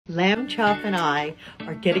Lamb Chop and I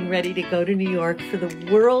are getting ready to go to New York for the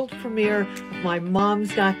world premiere of my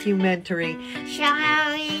mom's documentary,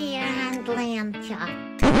 Shari and Lamb Chop.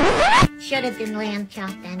 Should have been Lamb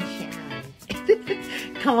Chop and Shari.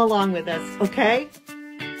 Come along with us, okay?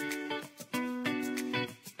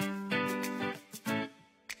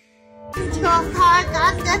 Go park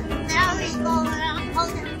on the merry-go-round.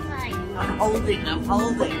 Hold it tight. I'm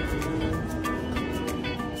holding.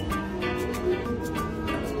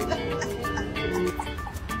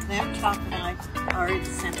 Lamb Chop and I are in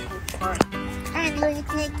Central Park. And we're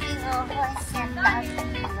taking a horse and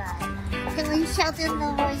buggy ride. Can we shout in the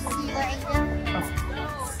horsey later?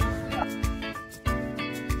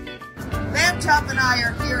 Lamb Chop and I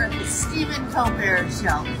are here at the Stephen Colbert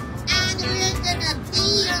Show. And we're gonna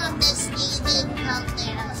be on the Stephen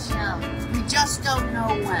Colbert Show. We just don't know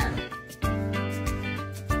when.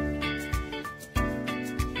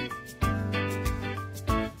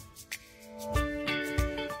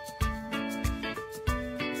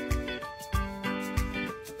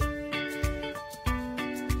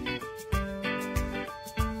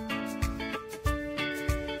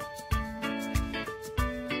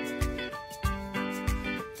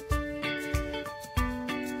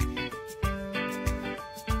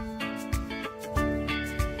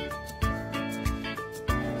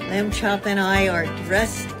 Lamb Chop and I are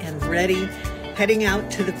dressed and ready, heading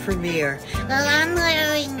out to the premiere. Well, I'm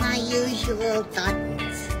wearing my usual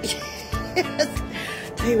buttons.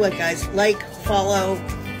 Tell you what, guys, like, follow.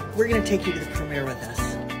 We're going to take you to the premiere with us.